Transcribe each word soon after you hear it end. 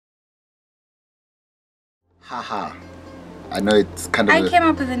Haha. I know it's kind of. I came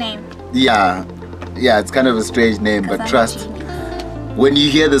up with the name. Yeah, it's kind of a strange name, but trust, when you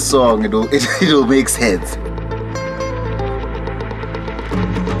hear the song, it'll make sense.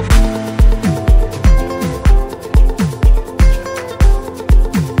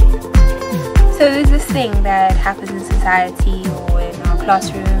 So there's this thing that happens in society or in our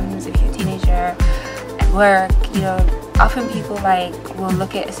classrooms, if you're a teenager, at work, often people will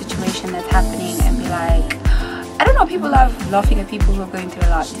look at a situation that's happening and be like, I don't know, people love laughing at people who are going through a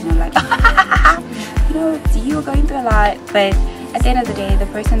lot, you are going through a lot, but at the end of the day, the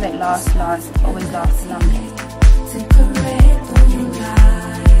person that laughs always laughs the longest.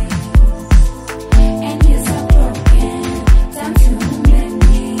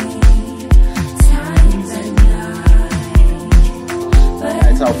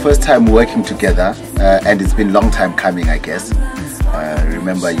 It's our first time working together, and it's been a long time coming, I guess.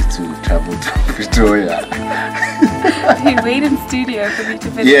 Remember, I used to travel to Pretoria. You wait in studio for me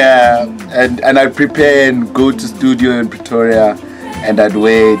to finish. Yeah, and I'd prepare and go to studio in Pretoria, and I'd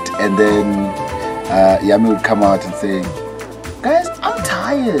wait, and then Yami would come out and say, guys, I'm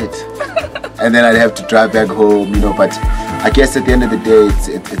tired. And then I'd have to drive back home, but I guess at the end of the day,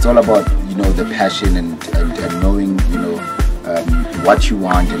 it's all about, the passion and knowing, what you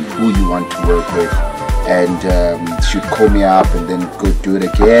want and who you want to work with. And she'd call me up and then go do it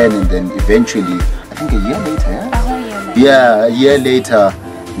again, and then eventually, I think a year later, yeah, a year later,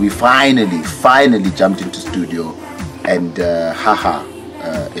 we finally jumped into studio, and Haha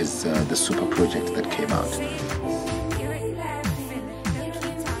is the super project that came out.